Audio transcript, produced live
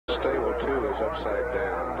upside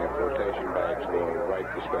down. The flotation bags will right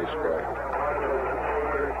the spacecraft.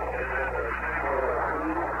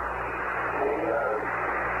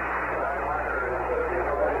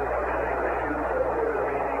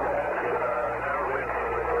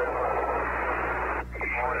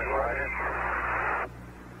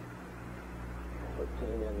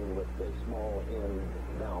 Came in with the small end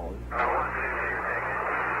down.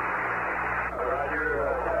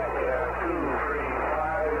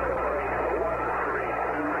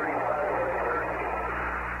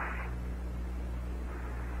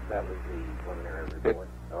 That was the preliminary report.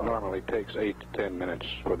 It normally takes 8 to 10 minutes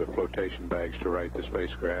for the flotation bags to right the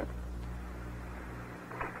spacecraft.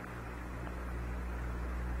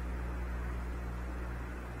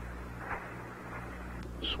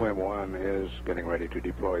 Swim 1 is getting ready to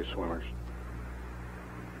deploy swimmers.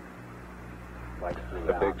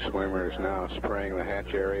 The big swimmer is now spraying the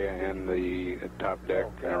hatch area and the top deck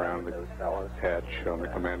and around the hatch on the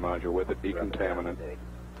command module with a decontaminant. Thank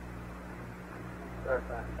you.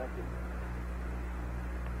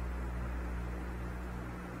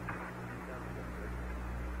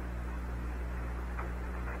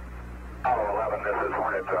 Apollo 11, this is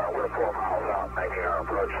Hornet. We're 4 miles out making our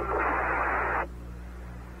approach.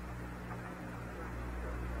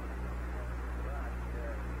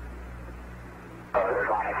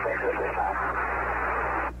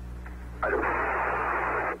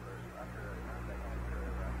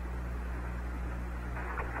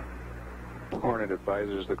 Hornet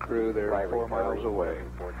advises the crew they're 4 miles away.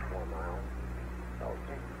 4 miles.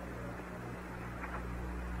 Okay.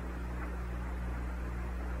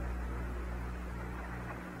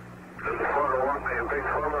 This is Quarter 1, the big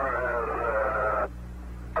swimmer has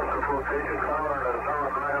the flotation swimmer and is on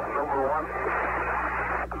ramp number 1.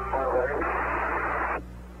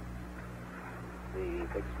 The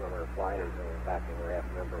big swimmer flight is back in ramp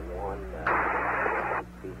number 1.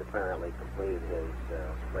 He's apparently completed his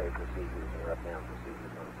spray procedures and rep down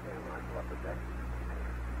procedures on the standby upper deck.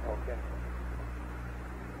 Okay.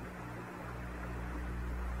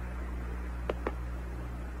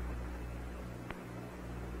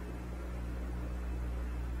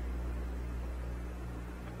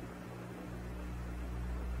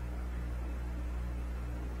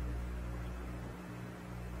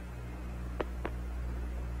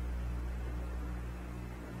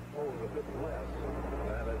 A bit less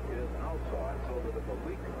than it is outside, so that if a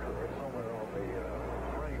leak occurs somewhere on the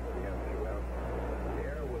frame of the MQF, the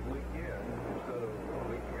air would leak in instead of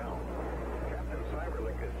leaking out. Captain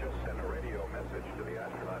Cyberlick has just sent a radio message to the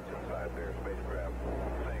astronauts inside their spacecraft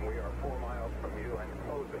saying we are 4 miles from you and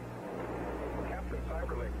closing. Captain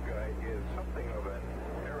Cyberlick is something of an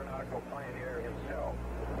aeronautical pioneer himself.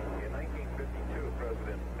 In 1952,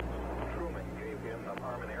 President Truman gave him the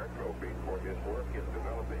Harmon Air Trophy for his work in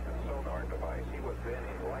developing a sonar device. He was then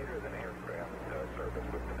in lighter-than-aircraft service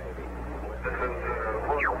with the Navy. This is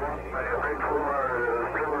Quarter 1, the big swimmer is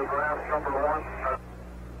still in ramp number 1.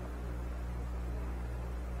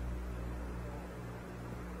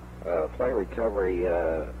 Flight recovery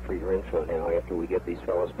for your info now. After we get these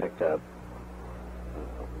fellows picked up,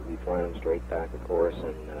 we fly them straight back, of course,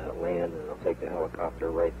 and land, and I'll take the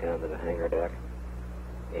helicopter right down to the hangar deck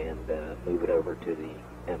and move it over to the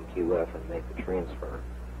MQF and make the transfer.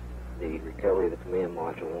 The recovery of the command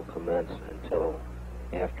module won't commence until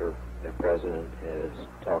after the President has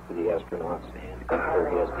talked to the astronauts and after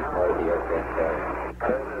he has departed the aircraft carrier.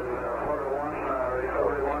 Quarter 1,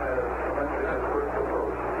 recovery 1 is commencing its first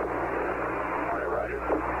approach. All right, Roger.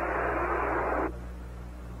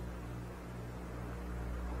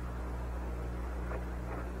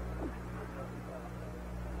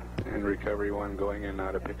 And recovery 1 going in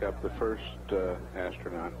now to pick up the first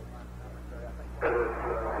astronaut. This is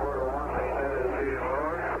Quarter 1, the is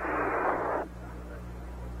Lord.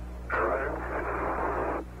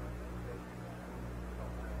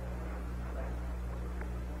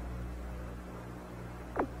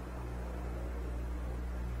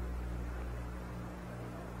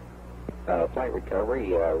 Flight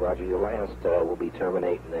recovery, Roger, your last will be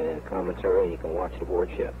terminating the commentary, and you can watch the board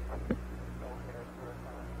ship. This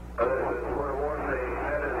is Quarter 1, the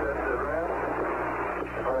head is at the ramp. The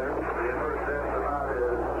first astronaut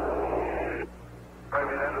is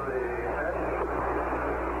coming into the hatch.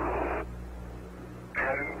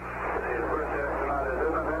 And the first astronaut is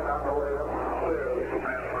in the net on the way up to clear the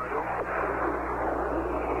command module.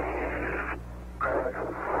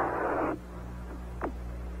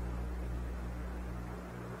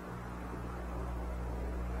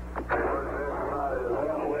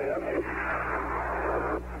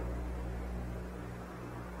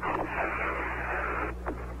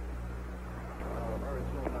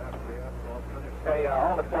 Hey,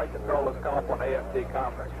 all the flight controllers come up on the AFT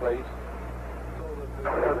conference, please.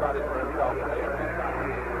 Everybody's going to talk on the AFT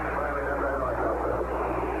conference.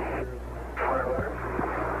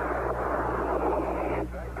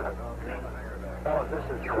 Fellas, this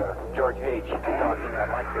is George H. talking. I'd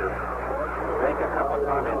like to make a couple of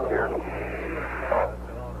comments here.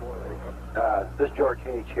 This is George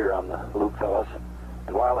H. here on the loop, fellas.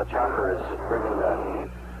 And while the chopper is bringing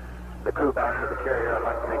the crew back to the carrier, I'd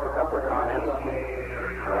like to make a couple of comments.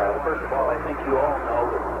 First of all, I think you all know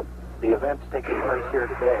that the events taking place here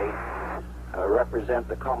today represent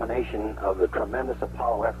the culmination of the tremendous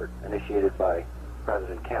Apollo effort initiated by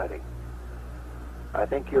President Kennedy. I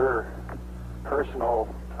think your personal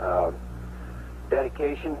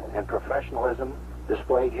dedication and professionalism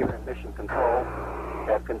displayed here in Mission Control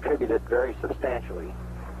have contributed very substantially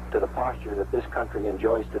to the posture that this country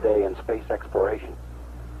enjoys today in space exploration.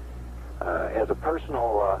 As a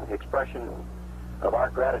personal expression of our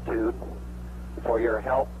gratitude for your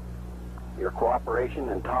help, your cooperation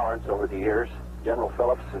and tolerance over the years, General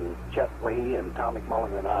Phillips and Chet Lee and Tom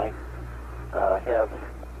McMullen and I have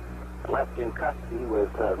left in custody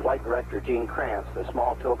with Flight Director Gene Kranz a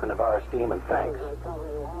small token of our esteem and thanks.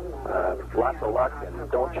 Lots of luck,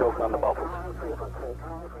 and don't choke on the bubbles.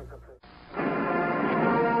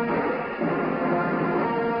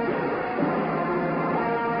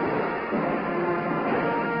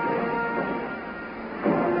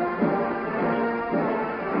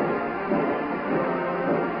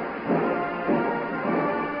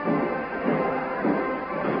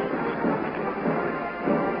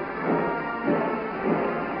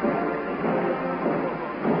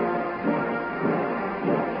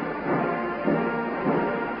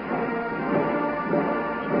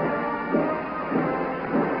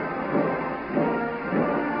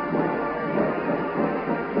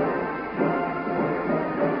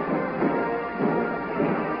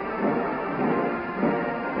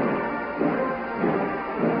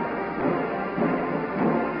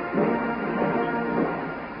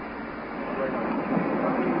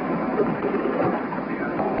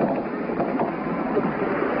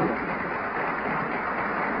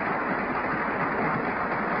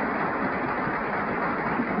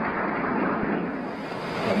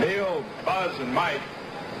 And Mike,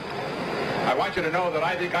 I want you to know that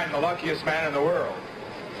I think I'm the luckiest man in the world.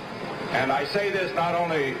 And I say this not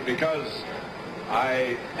only because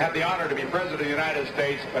I have the honor to be President of the United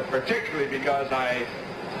States, but particularly because I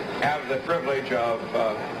have the privilege of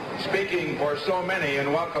speaking for so many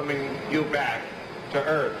and welcoming you back to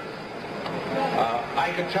Earth.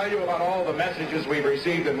 I can tell you about all the messages we've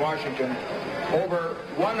received in Washington. Over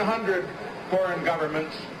 100 foreign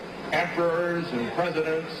governments, emperors and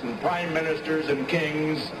presidents and prime ministers and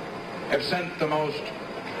kings have sent the most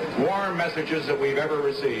warm messages that we've ever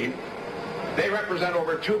received. They represent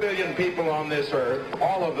over 2 billion people on this earth,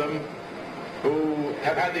 all of them who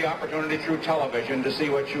have had the opportunity through television to see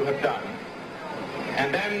what you have done.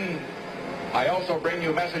 And then I also bring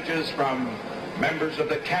you messages from members of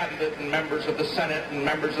the Cabinet and members of the Senate and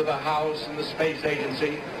members of the House and the Space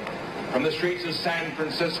Agency, from the streets of San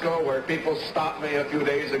Francisco, where people stopped me a few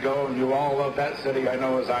days ago, and you all love that city, I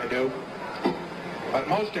know, as I do. But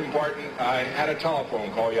most important, I had a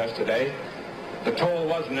telephone call yesterday. The toll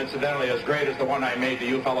wasn't, incidentally, as great as the one I made to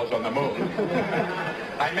you fellows on the moon.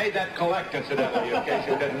 I made that collect, incidentally, in case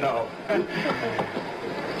you didn't know.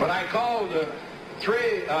 But I called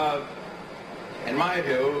three, in my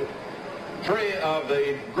view, three of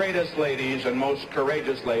the greatest ladies and most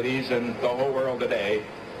courageous ladies in the whole world today,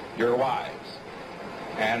 your wives.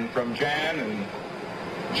 And from Jan and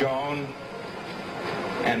Joan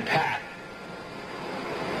and Pat,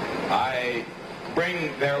 I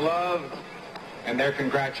bring their love and their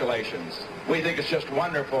congratulations. We think it's just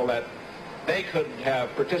wonderful that they could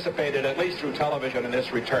have participated, at least through television, in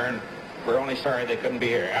this return. We're only sorry they couldn't be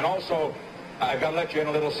here. And also, I've got to let you in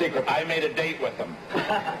a little secret. I made a date with them.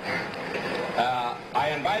 I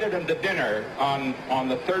invited them to dinner on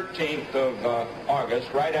the 13th of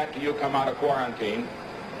August, right after you come out of quarantine.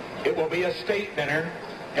 It will be a state dinner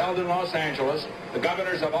held in Los Angeles. The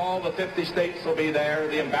governors of all the 50 states will be there,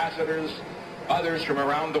 the ambassadors, others from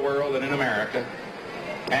around the world and in America.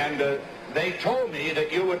 And they told me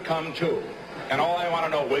that you would come too. And all I want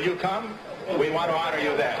to know, will you come? We want to honor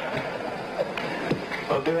you then.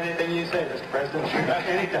 We'll do anything you say, Mr. President.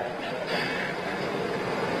 Anytime.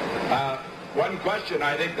 One question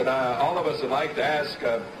I think that all of us would like to ask,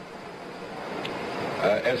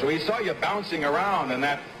 as we saw you bouncing around in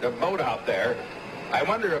that boat out there, I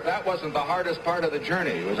wonder if that wasn't the hardest part of the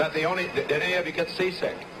journey. Was that the only, did any of you get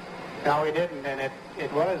seasick? No, we didn't, and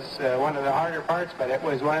it was one of the harder parts, but it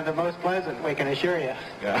was one of the most pleasant, we can assure you.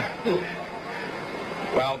 Yeah.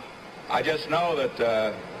 Well, I just know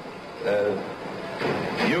that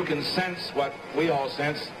you can sense what we all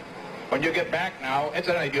sense when you get back now.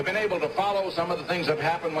 Incidentally, you've been able to follow some of the things that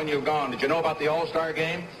happened when you've gone. Did you know about the All-Star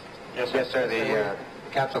game? Yes, sir. The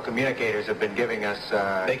capsule communicators have been giving us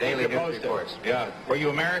daily news reports. Yeah. Were you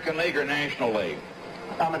American League or National League?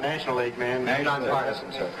 I'm a National League man.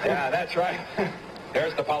 Non-partisan, sir. Yeah, that's right.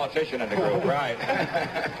 There's the politician in the group, right.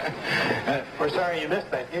 We're sorry you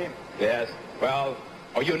missed that game. Yes. Well,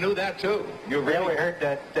 you knew that too. You really... Yeah, we heard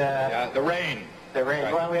that... yeah, the rain. The rain.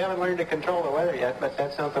 Right. Well, we haven't learned to control the weather yet, but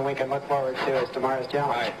that's something we can look forward to as tomorrow's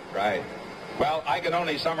challenge. Right. Well, I can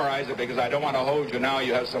only summarize it because I don't want to hold you now.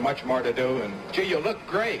 You have so much more to do. And, gee, you look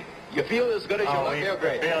great. You feel as good as you look. Feel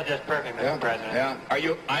great. Feel just perfect, Mr. President. Yeah.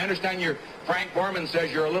 I understand Frank Borman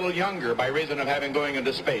says you're a little younger by reason of having going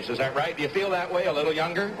into space. Is that right? Do you feel that way, a little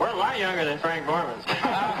younger? We're a lot younger than Frank Borman.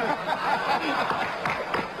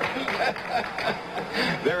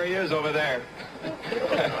 There he is over there.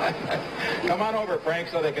 Come on over, Frank,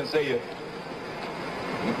 so they can see you.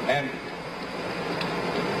 And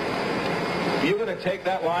you going to take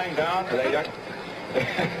that lying down?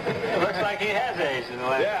 It looks like he has aged in the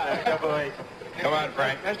last couple of weeks. Come on,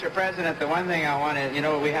 Frank. Mr. President, the one thing I wanted,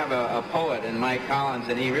 we have a poet in Mike Collins,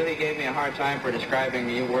 and he really gave me a hard time for describing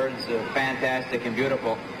the words of fantastic and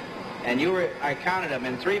beautiful. And I counted them.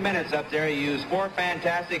 In 3 minutes up there, you used 4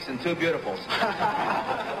 fantastics and 2 beautifuls.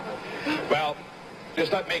 Well,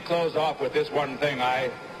 just let me close off with this one thing. I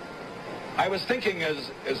was thinking as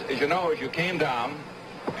you know, as you came down,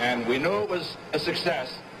 and we knew it was a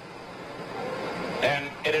success, and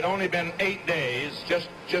it had only been 8 days,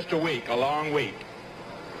 just a week, a long week,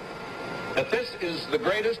 that this is the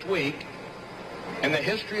greatest week in the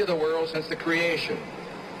history of the world since the creation.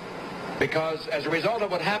 Because as a result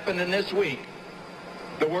of what happened in this week,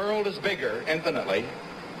 the world is bigger infinitely.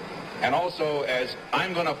 And also, as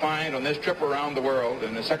I'm going to find on this trip around the world,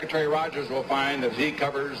 and as Secretary Rogers will find as he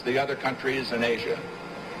covers the other countries in Asia,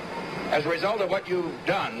 as a result of what you've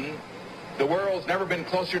done, the world's never been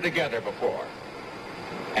closer together before.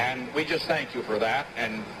 And we just thank you for that.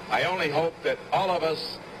 And I only hope that all of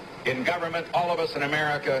us in government, all of us in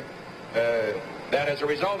America, that as a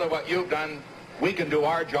result of what you've done, we can do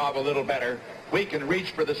our job a little better. We can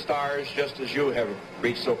reach for the stars just as you have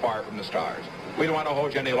reached so far from the stars. We don't want to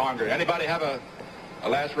hold you any longer. Anybody have a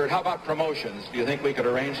last word? How about promotions? Do you think we could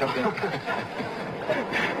arrange something?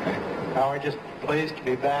 We're just pleased to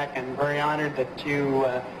be back and very honored that you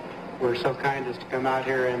were so kind as to come out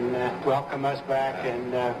here and welcome us back.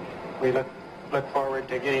 And we look forward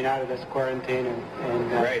to getting out of this quarantine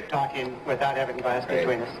and talking without having glass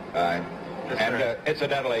between us. And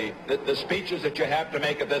incidentally, the speeches that you have to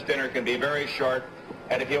make at this dinner can be very short.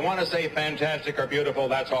 And if you want to say fantastic or beautiful,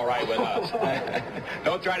 that's all right with us.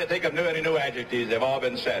 Don't try to think of any new adjectives. They've all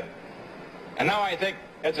been said. And now I think,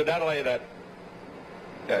 incidentally, that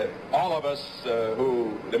all of us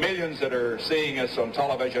the millions that are seeing us on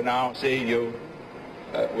television now, seeing you,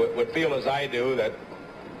 would feel as I do that,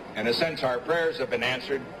 in a sense, our prayers have been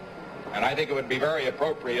answered. And I think it would be very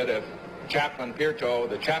appropriate if Chaplain Pierto,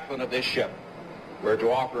 the chaplain of this ship, were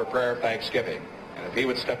to offer a prayer of thanksgiving. And if he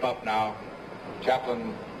would step up now.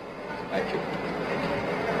 Chaplain, thank you.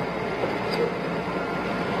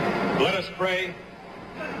 Let us pray.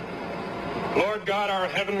 Lord God, our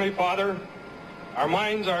Heavenly Father, our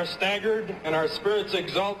minds are staggered and our spirits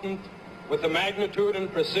exultant with the magnitude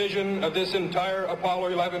and precision of this entire Apollo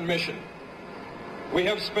 11 mission. We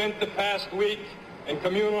have spent the past week in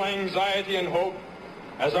communal anxiety and hope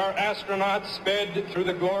as our astronauts sped through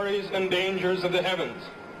the glories and dangers of the heavens.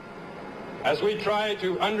 As we try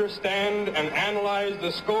to understand and analyze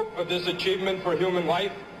the scope of this achievement for human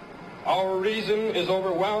life, our reason is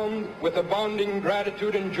overwhelmed with abounding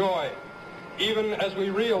gratitude and joy, even as we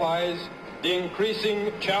realize the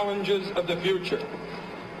increasing challenges of the future.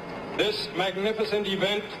 This magnificent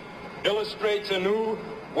event illustrates anew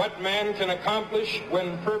what man can accomplish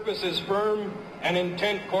when purpose is firm and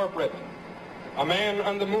intent corporate. A man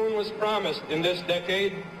on the moon was promised in this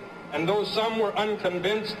decade, and though some were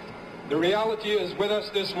unconvinced, the reality is with us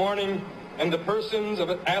this morning in the persons of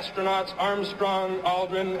astronauts Armstrong,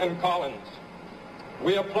 Aldrin, and Collins.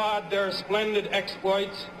 We applaud their splendid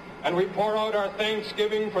exploits, and we pour out our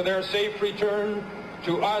thanksgiving for their safe return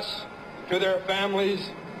to us, to their families,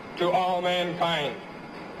 to all mankind.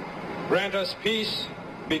 Grant us peace,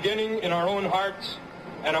 beginning in our own hearts,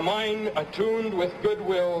 and a mind attuned with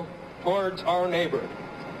goodwill towards our neighbor.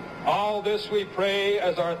 All this we pray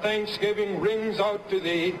as our thanksgiving rings out to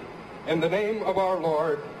Thee, in the name of our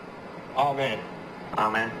Lord, Amen.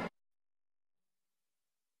 Amen.